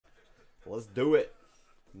Let's do it.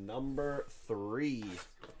 Number 3.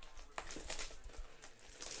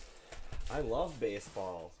 I love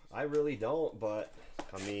baseball. I really don't, but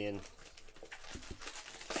I mean,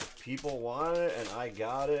 if people want it and I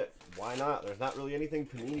got it, why not? There's not really anything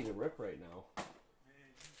Panini to rip right now.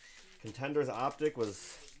 Contenders Optic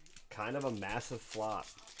was kind of a massive flop.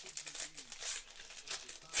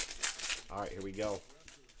 All right, here we go.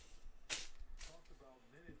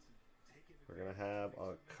 We're going to have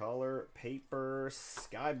a color paper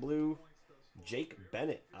sky blue Jake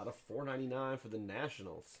Bennett out of $4.99 for the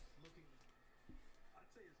Nationals.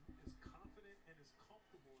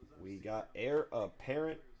 We got heir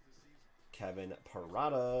apparent Kevin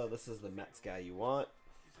Parada. This is the Mets guy you want.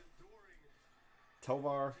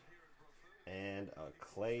 Tovar and a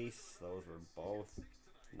Clace. Those were both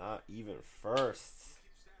not even firsts.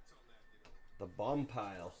 The bum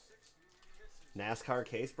pile. NASCAR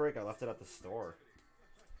case break. I left it at the store.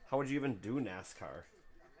 How would you even do NASCAR?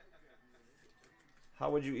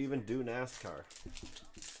 How would you even do NASCAR?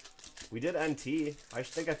 We did NT. I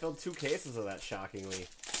think I filled 2 cases of that, shockingly.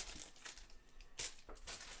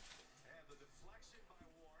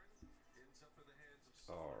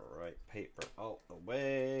 Alright, paper out the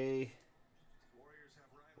way.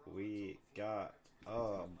 We got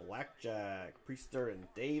Blackjack, Priester and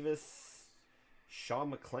Davis.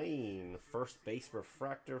 Sean McClain, first base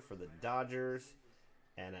refractor for the Dodgers.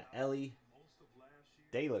 And a Ellie.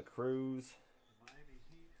 De La Cruz.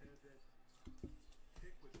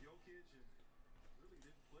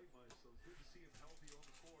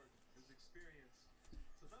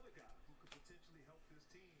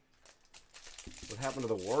 What happened to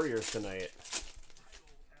the Warriors tonight?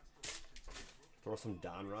 Throw some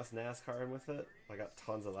Don Russ NASCAR in with it. I got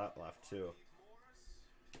tons of that left too.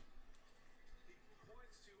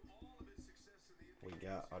 We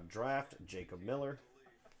got a draft, Jacob Miller,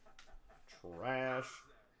 trash,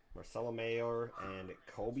 Marcelo Mayor, and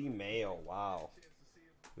Kobe Mayo. Wow.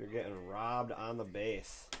 We're getting robbed on the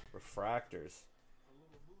base. Refractors.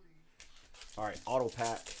 All right, auto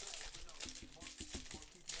pack.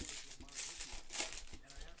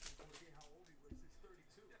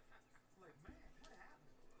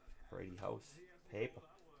 Brady House. Paper.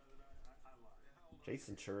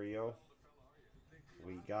 Jason Churio.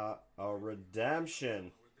 We got a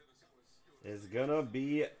redemption. Is gonna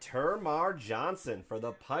be Termarr Johnson for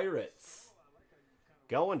the Pirates.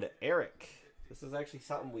 Going to Eric. This is actually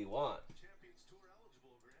something we want.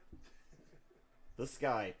 This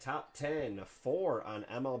guy, top 10, 4 on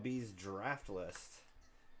MLB's draft list.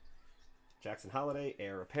 Jackson Holiday,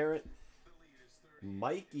 heir apparent.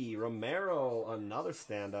 Mikey Romero, another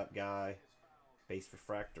stand-up guy. Base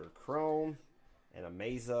refractor chrome. And a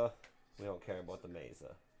Mesa. We don't care about the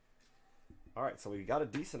Mesa. Alright, so we got a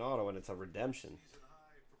decent auto and it's a redemption.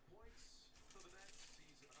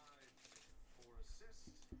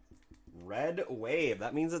 Red Wave.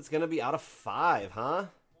 That means it's going to be out of 5, huh?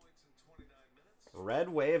 Red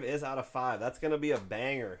Wave is out of 5. That's going to be a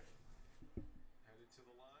banger.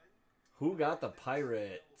 Who got the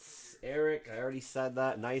Pirates? Eric, I already said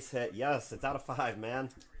that. Nice hit. Yes, it's out of 5, man.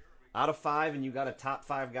 Out of 5, and you got a top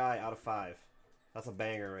 5 guy out of 5. That's a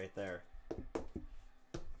banger right there.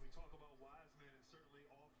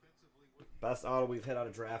 Best auto we've hit out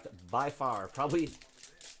of draft by far. Probably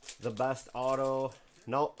the best auto.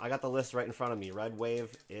 Nope, I got the list right in front of me. Red Wave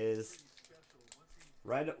is...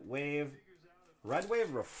 Red Wave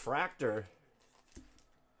Refractor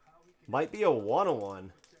might be a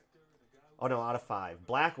 101. Oh, no, out of 5.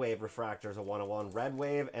 Black Wave Refractor is a 101. Red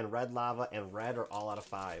Wave and Red Lava and Red are all out of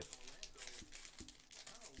 5.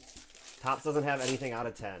 Topps doesn't have anything out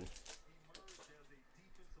of 10.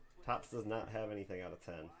 Topps does not have anything out of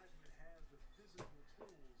 10.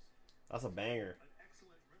 That's a banger.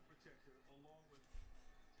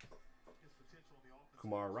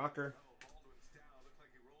 Kumar Rocker.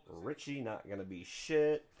 Richie, not going to be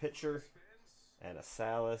shit. Pitcher. And a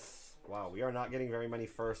Salas. Wow, we are not getting very many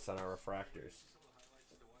firsts on our refractors.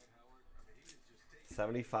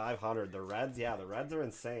 7,500. The Reds, yeah, the Reds are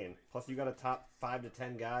insane. Plus, you got a top 5 to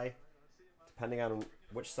 10 guy, depending on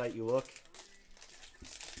which site you look.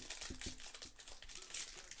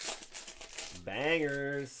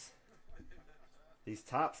 Bangers. These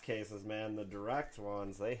Topps cases, man, the direct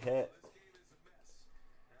ones, they hit.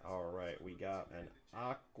 All right, we got an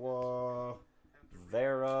Aqua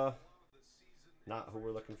Vera. Not who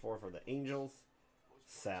we're looking for the Angels.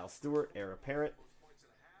 Sal Stewart, heir apparent.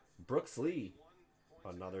 Brooks Lee,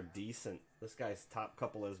 another decent. This guy's top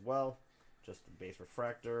couple as well. Just a base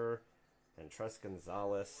refractor. And Tres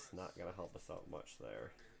Gonzalez, not going to help us out much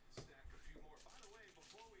there.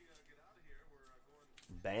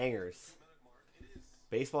 Bangers.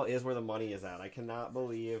 Baseball is where the money is at. I cannot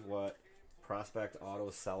believe what prospect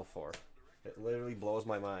autos sell for. It literally blows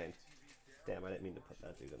my mind. Damn, I didn't mean to put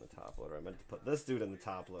that dude in the top loader. I meant to put this dude in the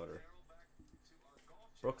top loader.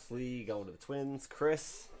 Brooks Lee going to the Twins.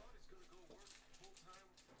 Chris.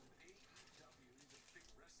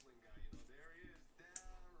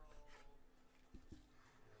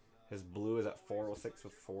 His blue is at 406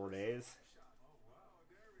 with 4 days.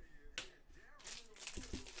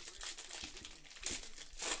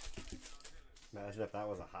 Imagine if that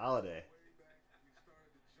was a holiday.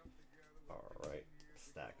 Alright.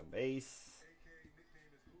 Stack of base.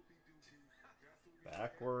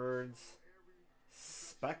 Backwards.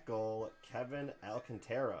 Speckle, Kevin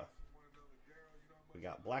Alcantara. We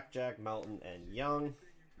got Blackjack, Melton, and Young.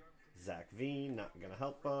 Zach V, not going to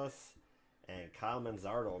help us. And Kyle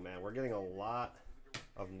Manzardo, man. We're getting a lot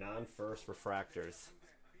of non-first refractors.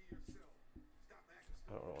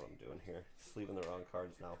 I don't know what I'm doing here. Sleeving the wrong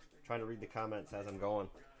cards now. Trying to read the comments as I'm going.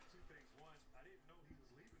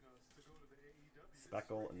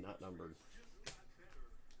 Speckle and not numbered.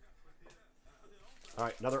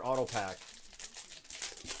 Alright, another auto pack.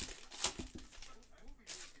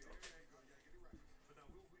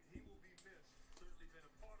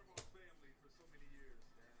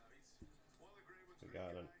 We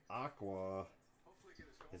got an Aqua.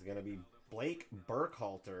 Is going to be Blake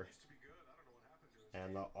Burkhalter.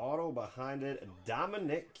 And the auto behind it,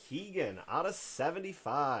 Dominic Keegan out of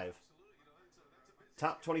 75.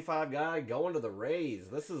 Top 25 guy going to the Rays.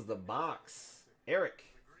 This is the box. Eric.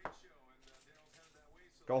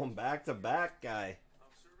 Going back to back guy.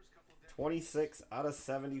 26 out of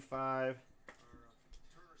 75.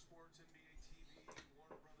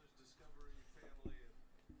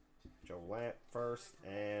 Joe Lamp first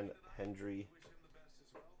and Hendry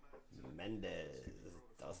Mendez.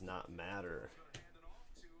 Does not matter.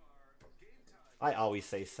 I always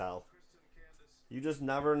say sell. You just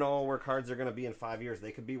never know where cards are going to be in 5 years.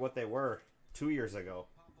 They could be what they were 2 years ago,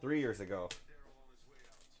 3 years ago.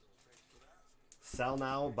 Sell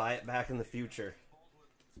now, buy it back in the future.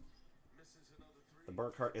 The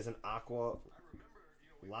Burkhart is an Aqua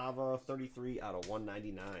Lava 33 out of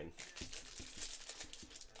 199.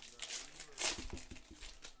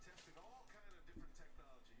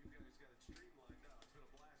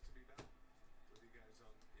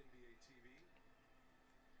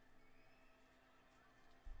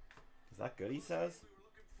 Is that good, he says?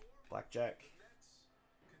 Blackjack.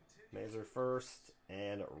 Mazer first.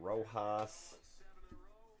 And Rojas.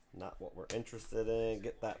 Not what we're interested in.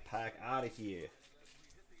 Get that pack out of here.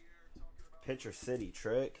 Pitcher City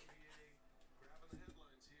trick.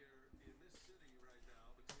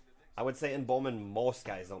 I would say in Bowman, most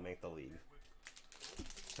guys don't make the league.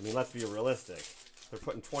 I mean, let's be realistic. They're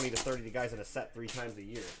putting 20 to 30 guys in a set 3 times a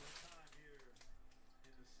year.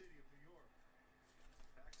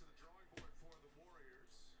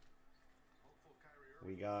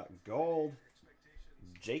 We got gold.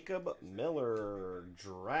 Jacob Miller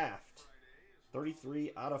draft.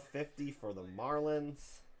 33 out of 50 for the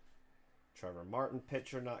Marlins. Trevor Martin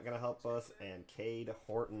pitcher not going to help us. And Cade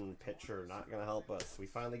Horton pitcher not going to help us. We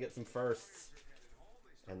finally get some firsts.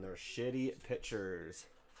 And they're shitty pitchers.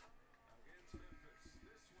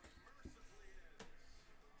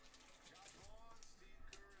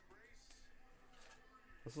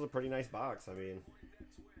 This is a pretty nice box. I mean,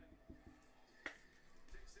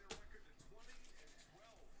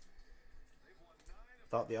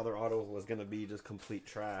 thought the other auto was going to be just complete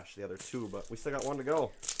trash, the other two, but we still got one to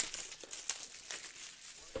go.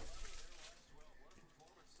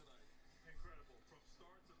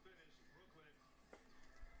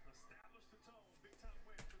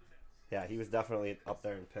 Yeah, he was definitely up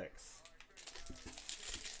there in picks.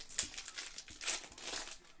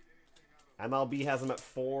 MLB has him at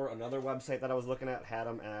 4. Another website that I was looking at had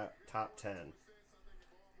him at top 10.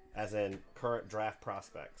 As in current draft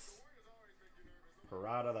prospects.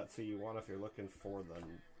 Parada, that's who you want if you're looking for the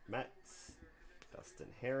Mets. Dustin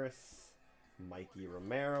Harris. Mikey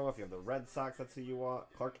Romero, if you have the Red Sox, that's who you want.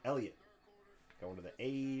 Clark Elliott going to the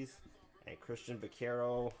A's. And Christian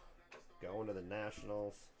Vaquero going to the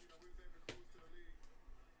Nationals.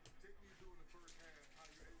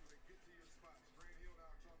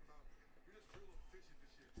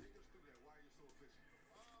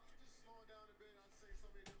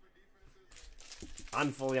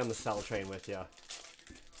 I'm fully on the sell train with you.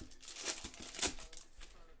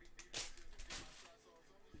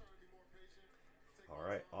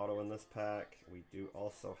 Alright, auto in this pack. We do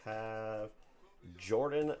also have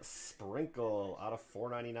Jordan Sprinkle out of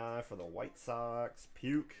 499 for the White Sox.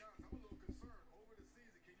 Puke.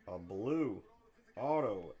 A blue.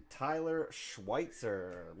 Auto, Tyler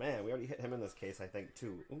Schweitzer. Man, we already hit him in this case, I think,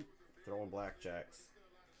 too. Ooh, throwing blackjacks.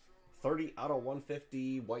 30 out of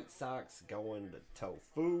 150. White Sox going to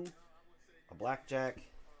Tofu. A blackjack.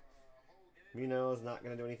 Munoz not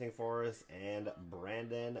going to do anything for us. And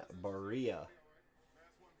Brandon Barria.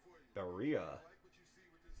 Barria.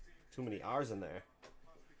 Too many R's in there.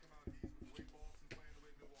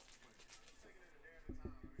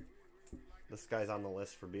 This guy's on the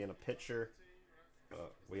list for being a pitcher.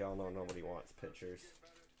 We all know nobody wants pitchers.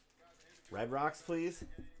 Red Rocks, please.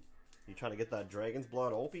 You trying to get that Dragon's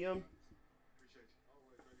Blood opium?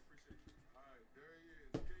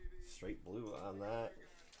 Straight blue on that.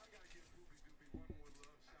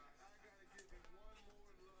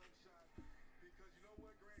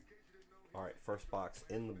 Alright, first box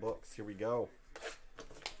in the books. Here we go.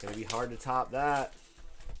 Gonna be hard to top that.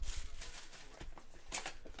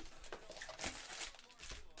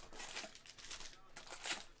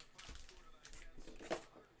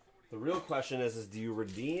 The real question is do you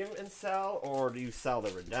redeem and sell, or do you sell the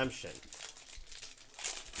redemption?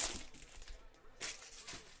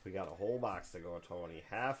 We got a whole box to go, Tony.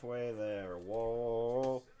 Halfway there.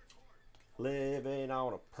 Whoa. Living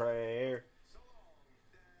on a prayer.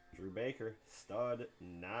 Drew Baker. Stud.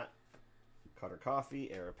 Not. Cutter Coffee.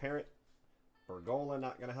 Heir Apparent. Bergola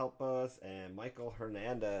not going to help us. And Michael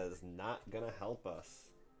Hernandez not going to help us.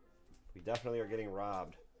 We definitely are getting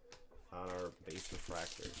robbed on our base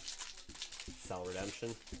refractors. Sell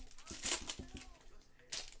redemption.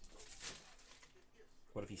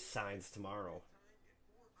 What if he signs tomorrow?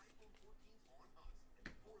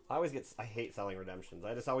 I hate selling redemptions.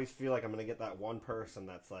 I just always feel like I'm going to get that one person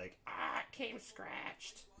that's like, it came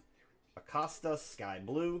scratched. Acosta, Sky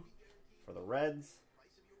Blue for the Reds.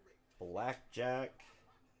 Blackjack,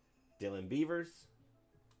 Dylan Beavers.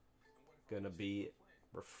 Gonna be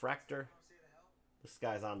Refractor. This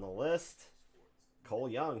guy's on the list. Cole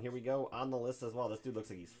Young, here we go, on the list as well. This dude looks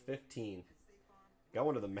like he's 15.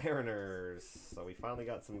 Going to the Mariners. So we finally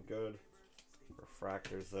got some good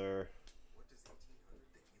refractors there.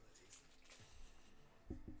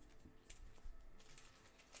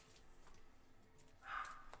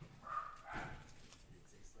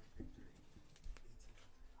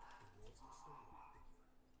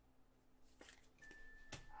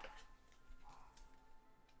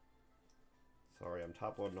 Sorry, I'm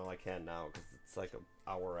top loading all I can now because it's like an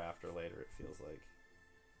hour after later, it feels like.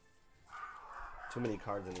 Too many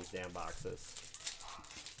cards in these damn boxes.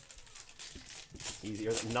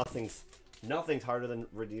 Easier. Nothing's harder than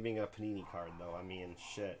redeeming a Panini card, though. I mean,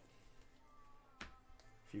 shit.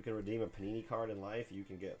 If you can redeem a Panini card in life, you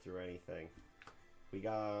can get through anything. We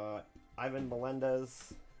got Ivan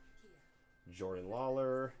Melendez, Jordan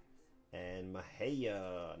Lawler, and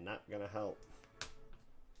Mejia. Not gonna help.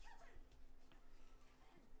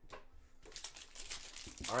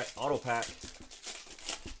 All right, auto pack.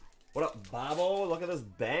 What up, Bobo? Look at this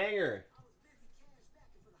banger.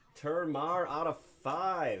 Termarr out of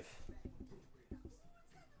 5.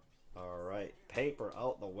 All right, paper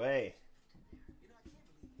out the way.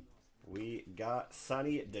 We got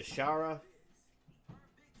Sonny DeShara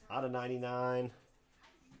out of 99.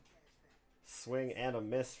 Swing and a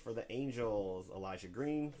miss for the Angels. Elijah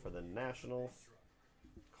Green for the Nationals.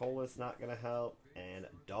 Colas not going to help. And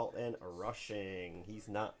Dalton Rushing. He's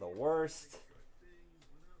not the worst.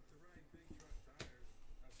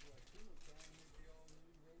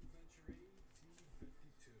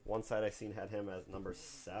 One side I seen had him as number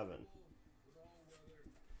 7.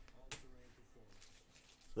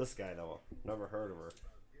 This guy, though, never heard of her.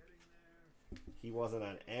 He wasn't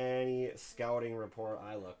on any scouting report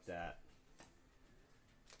I looked at.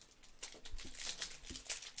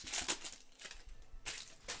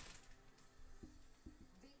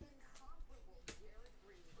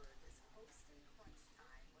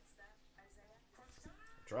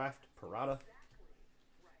 Draft Parada,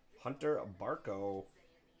 Hunter Barco,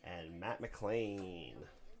 and Matt McClain.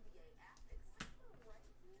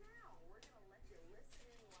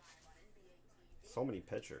 So many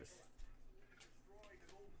pitchers.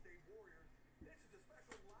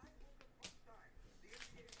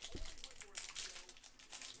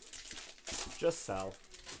 Just sell.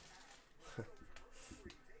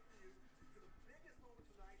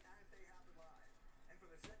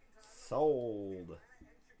 Sold.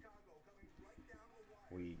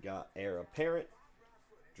 We got Heir Apparent,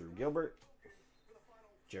 Drew Gilbert,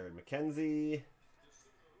 Jared McKenzie,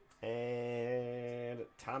 and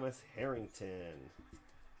Thomas Harrington.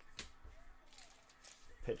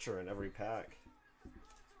 Pitcher in every pack.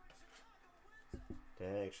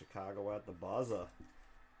 Dang, Chicago at the buzzer.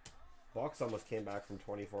 Bucks almost came back from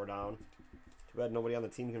 24 down Too bad nobody on the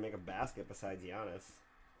team can make a basket besides Giannis.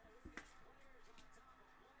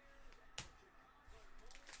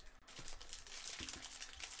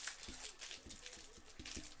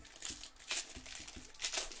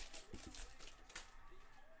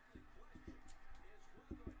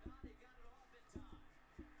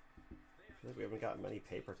 I think we haven't got many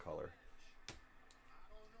paper color.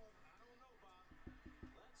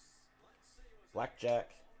 Blackjack.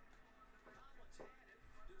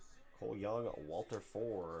 Cole Young, Walter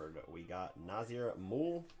Ford. We got Nazir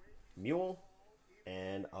Mule,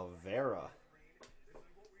 and Avera.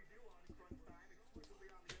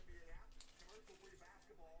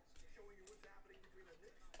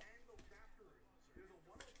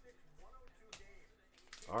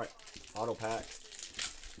 All right, auto pack.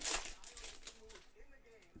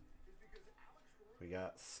 We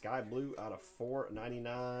got Sky Blue out of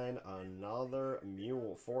 499. Another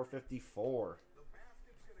Mule, 454.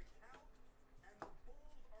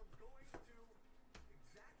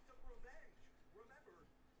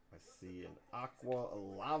 I see an Aqua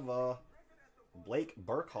Lava Blake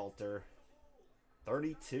Burkhalter,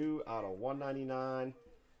 32 out of 199.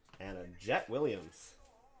 And a Jet Williams.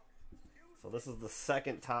 So this is the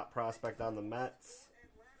second top prospect on the Mets.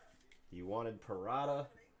 You wanted Parada,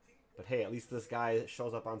 but hey, at least this guy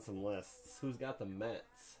shows up on some lists. Who's got the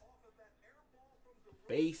Mets?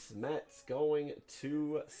 Base Mets going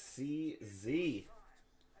to CZ.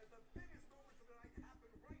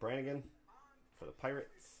 Brannigan for the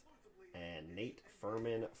Pirates, and Nate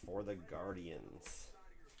Furman for the Guardians.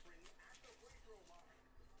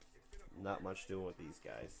 Not much doing with these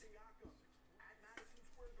guys.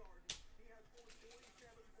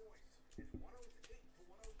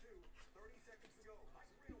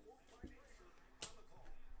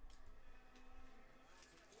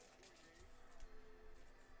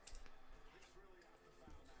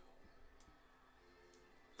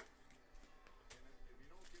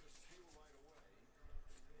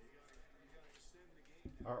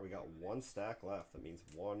 All right, we got one stack left. That means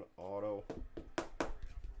one auto.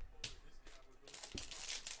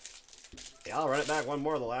 Yeah, I'll run it back one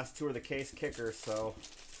more. The last two are the case kickers, so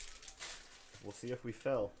we'll see if we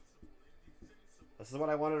fill. This is what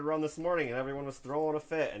I wanted to run this morning, and everyone was throwing a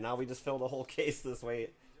fit, and now we just filled a whole case this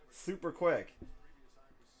way super quick.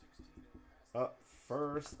 Up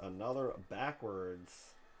first, another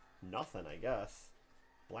backwards. Nothing, I guess.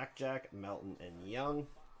 Blackjack, Melton, and Young.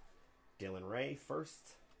 Dylan Ray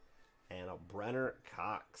first, and a Brenner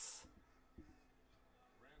Cox.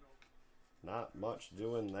 Not much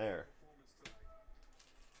doing there.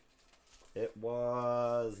 It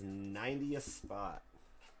was 90th spot.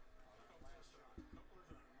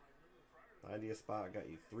 90th spot got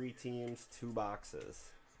you 3 teams, 2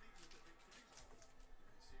 boxes.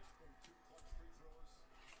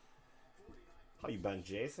 How you been,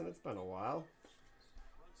 Jason? It's been a while.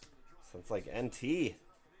 Since like NT.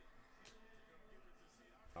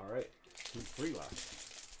 All right, 2-3 left.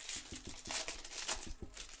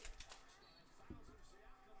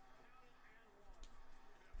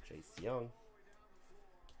 Chase Young.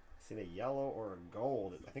 Seen a yellow or a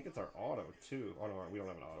gold. I think it's our auto too. Oh no, we don't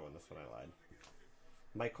have an auto in this one. I lied.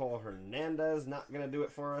 Michael Hernandez not gonna do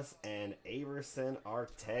it for us, and Averson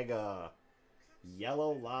Arteaga.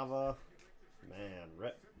 Yellow lava. Man,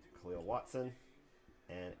 Rip Khalil Watson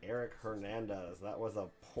and Eric Hernandez. That was a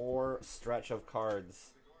poor stretch of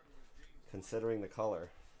cards, considering the color.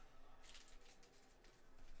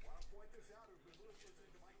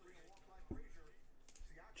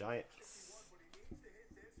 Giants.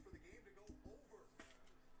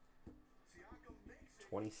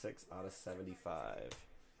 26 out of 75.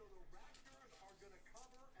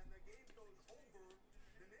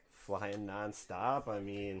 Flying non-stop. I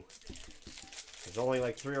mean, there's only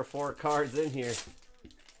like 3 or 4 cards in here.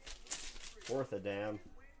 Worth a damn.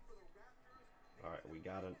 Alright, we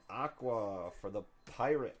got an Aqua for the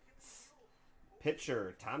Pirates.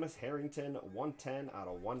 Pitcher, Thomas Harrington, 110 out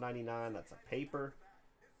of 199. That's a paper.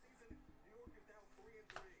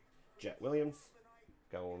 Jet Williams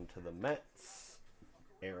going to the Mets.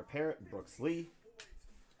 Heir apparent, Brooks Lee.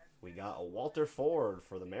 We got a Walter Ford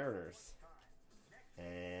for the Mariners.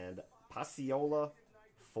 And Pasiola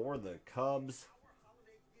for the Cubs.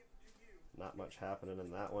 Not much happening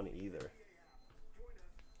in that one either.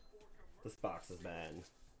 This box has been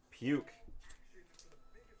puke.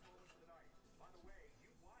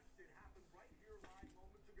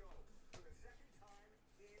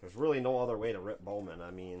 There's really no other way to rip Bowman.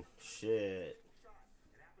 I mean, shit.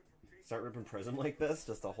 Start ripping Prism like this?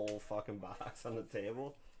 Just a whole fucking box on the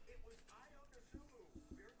table?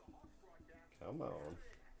 Come on.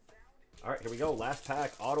 Alright, here we go. Last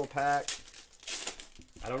pack. Auto pack.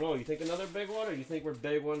 I don't know. You think another big one, or you think we're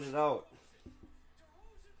big ones it out?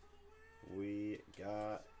 We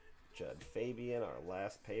got Judd Fabian, our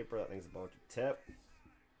last paper. That thing's about to tip.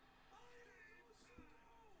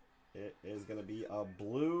 It is going to be a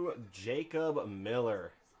blue Jacob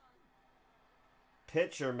Miller.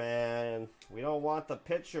 Pitcher, man. We don't want the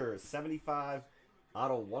pitcher. 75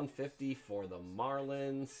 out of 150 for the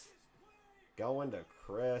Marlins. Going to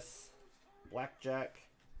Chris. Blackjack.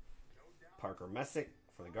 Parker Messick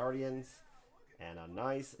for the Guardians. And a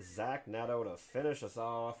nice Zach Neto to finish us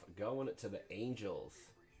off. Going to the Angels.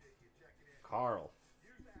 Carl.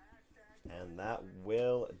 And that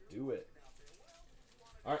will do it.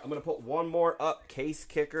 All right, I'm going to put one more up. Case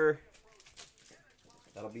kicker.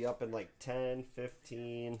 That'll be up in like 10,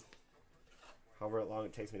 15. However long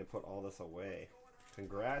it takes me to put all this away.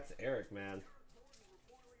 Congrats, Eric, man.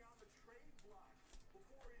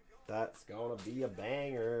 That's going to be a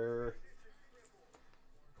banger.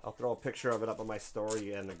 I'll throw a picture of it up on my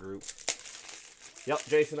story and the group. Yep,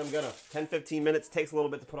 Jason, I'm going to. 10, 15 minutes. Takes a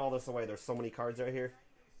little bit to put all this away. There's so many cards right here.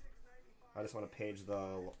 I just want to page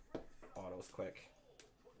the autos quick.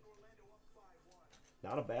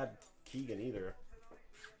 Not a bad Keegan either.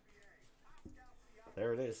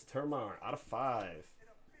 There it is. Termarr out of 5.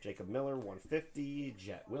 Jacob Miller, 150.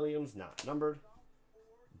 Jet Williams, not numbered.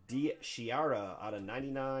 D. Chiara out of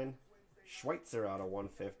 99. Schweitzer out of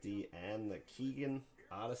 150. And the Keegan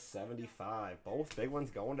out of 75. Both big ones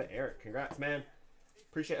going to Eric. Congrats, man.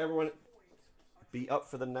 Appreciate everyone. Be up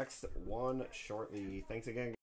for the next one shortly. Thanks again.